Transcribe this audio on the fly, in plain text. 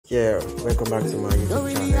Yeah, welcome back to my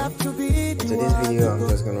YouTube channel. In today's video, I'm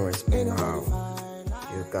just going to explain how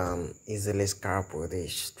you can easily scalp with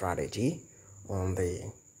this strategy on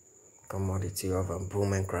the commodity of a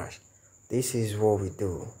boom and crash. This is what we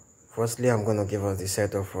do. Firstly, I'm going to give us the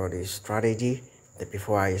setup for this strategy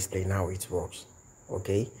before I explain how it works.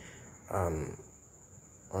 Okay, on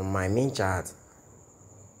my main chart,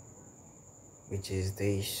 which is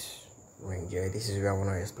this range here, this is where I want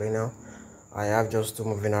to explain now. I have just two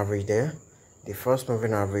moving average there. The first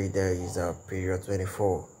moving average there is period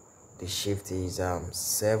 24. The shift is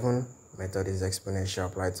 7. Method is exponential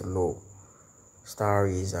applied to low. Star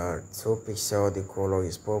is 2 pixel. The color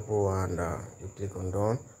is purple, and you click on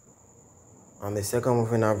done. And the second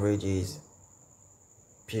moving average is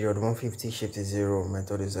period 150. Shift is 0.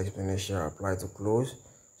 Method is exponential applied to close.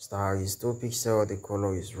 Star is 2 pixel. The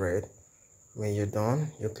color is red. When you're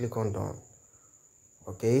done, you click on done.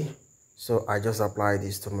 Okay. So I just applied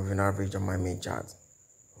this to moving average on my main chart.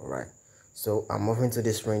 Alright, so I'm moving to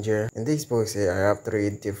this range here. In this box here, I have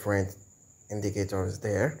 3 different indicators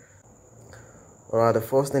there. Alright, the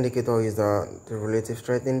first indicator is the relative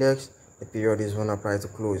strength index. The period is 1 applied to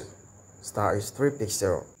close. Star is 3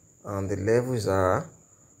 pixel, and the levels are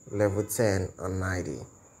level 10 and 90.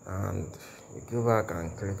 And you go back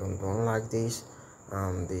and click on done like this.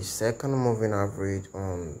 And the second moving average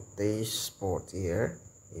on this spot here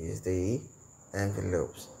is the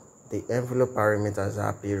envelopes. The envelope parameters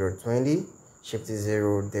are period 20, shift is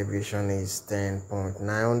 0, deviation is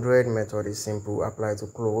 10.900, method is simple, apply to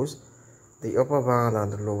close. The upper band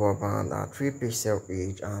and the lower band are 3 pixel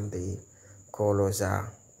each, and the colors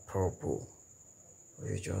are purple.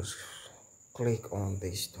 You just click on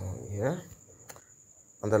this stone here.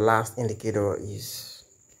 And the last indicator is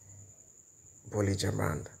Bollinger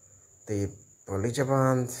Band. The Bollinger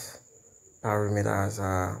Band parameters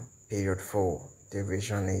are period 4,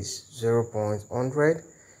 deviation is 0.100,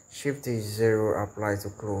 shift is 0, apply to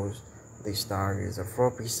close. The star is a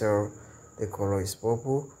 4 pixel, the color is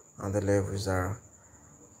purple, and the levels are,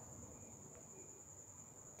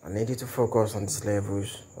 I need you to focus on these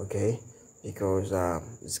levels, okay, because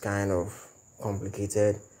it's kind of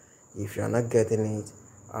complicated. If you're not getting it,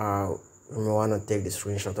 you may want to take the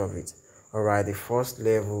screenshot of it. Alright, the first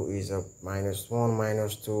level is a -1,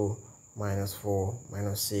 -2, -4,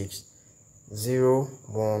 -6, 0,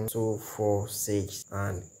 1, 2, 4, 6,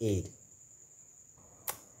 and 8.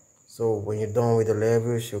 So when you're done with the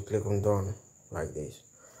levels, you click on done like this.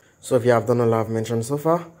 So if you have done all I've mentioned so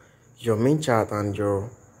far, your main chart and your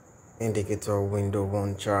indicator window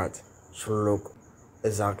 1 chart should look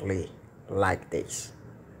exactly like this.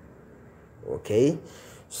 Okay,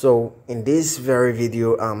 so in this very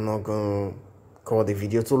video, I'm not going to call the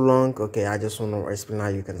video too long. Okay, I just want to explain how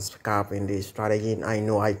you can scalp in this strategy. I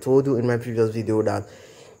know I told you in my previous video that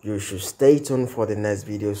you should stay tuned for the next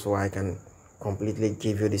video so I can completely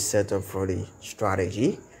give you the setup for the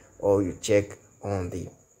strategy, or you check on the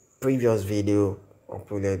previous video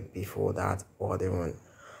uploaded before that or the one.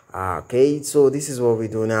 Okay, so this is what we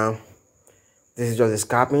do now. This is just a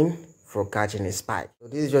scalping for catching a spike. So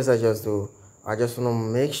this is just I just want to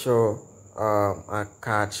make sure I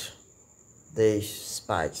catch the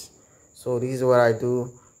spikes. So this is what I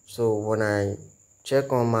do. So when I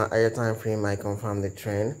check on my higher time frame, I confirm the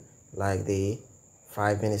trend, like the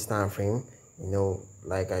 5 minutes time frame. You know,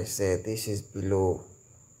 like I said, this is below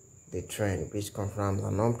the trend, which confirms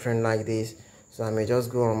an uptrend like this. So I may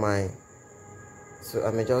just go on my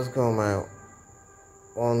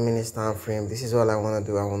 1 minute time frame. This is all I want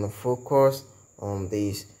to do. I want to focus on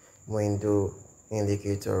this window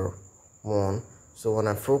indicator 1. So when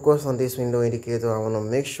I focus on this window indicator, I want to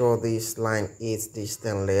make sure this line hits this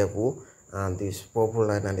 10 level and this purple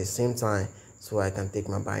line at the same time, so I can take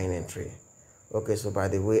my buying entry. Okay, so by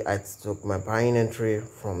the way, I took my buying entry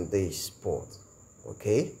from this spot.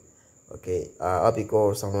 Okay,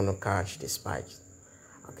 because I want to catch the spikes.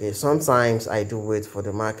 Okay, sometimes I do wait for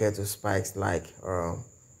the market to spikes like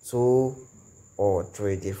 2 or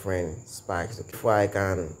 3 different spikes before I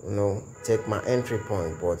can, take my entry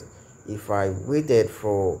point. But if I waited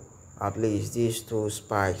for at least these 2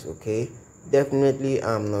 spikes, okay, definitely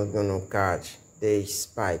I'm not gonna catch the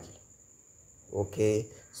spike. Okay,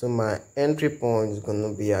 so my entry point is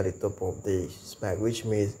gonna be at the top of the spike, which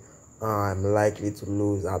means I'm likely to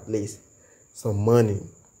lose at least some money.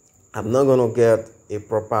 I'm not gonna get a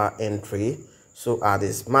proper entry. So as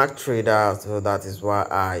a smart trader, so that is why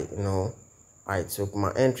I took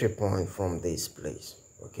my entry point from this place.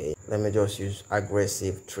 Okay, let me just use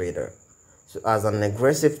aggressive trader. So as an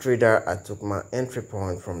aggressive trader, I took my entry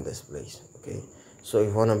point from this place. Okay, so if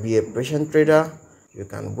you want to be a patient trader, you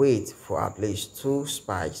can wait for at least 2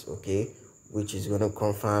 spikes, okay, which is going to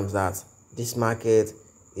confirm that this market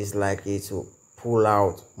is likely to pull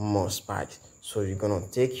out more spikes. So you're going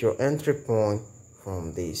to take your entry point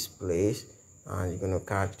from this place and you're going to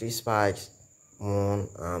catch these spikes 1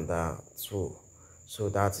 and 2. So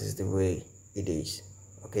that is the way it is.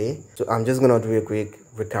 Okay, so I'm just gonna do a quick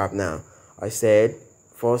recap now. I said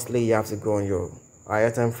firstly you have to go on your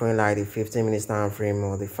higher time frame like the 15 minutes time frame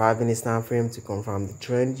or the 5 minutes time frame to confirm the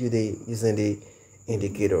trend using the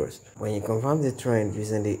indicators. When you confirm the trend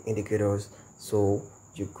using the indicators, so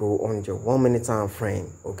you go on your 1 minute time frame,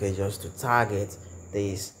 okay, just to target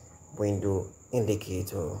this window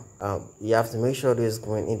indicator. You have to make sure this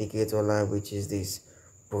green indicator line, which is this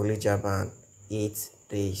Bollinger Band, hits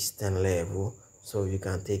this 10 level, so you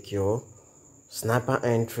can take your sniper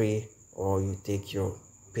entry or you take your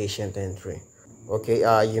patient entry. Okay,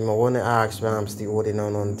 you might want to ask why I'm still holding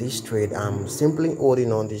on this trade. I'm simply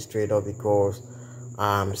holding on this trade up because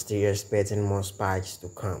I'm still expecting more spikes to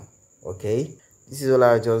come. Okay, this is all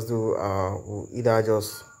I just do. Either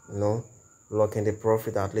just lock in the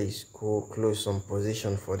profit, at least go close some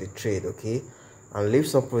position for the trade, okay, and leave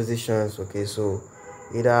some positions, okay. So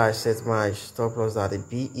either I set my stop loss at the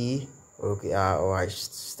BE, okay, or I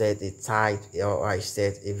set a tight, or I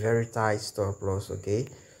set a very tight stop loss, okay.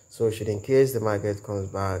 So should in case the market comes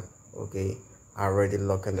back, okay, I already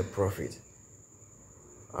lock in the profit.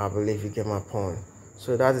 I believe you get my point.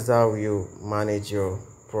 So that is how you manage your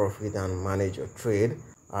profit and manage your trade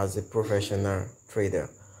as a professional trader.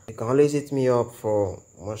 You can always hit me up for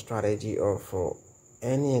more strategy or for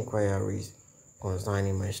any inquiries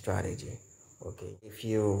concerning my strategy. Okay, if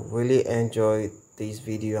you really enjoyed this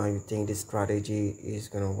video and you think this strategy is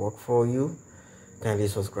gonna work for you, kindly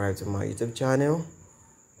subscribe to my YouTube channel,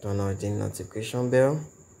 turn on the notification bell,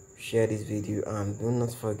 share this video, and do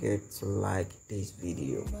not forget to like this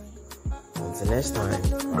video. Until next time,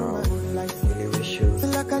 I really wish you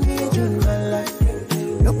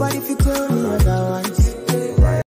nobody tell me otherwise.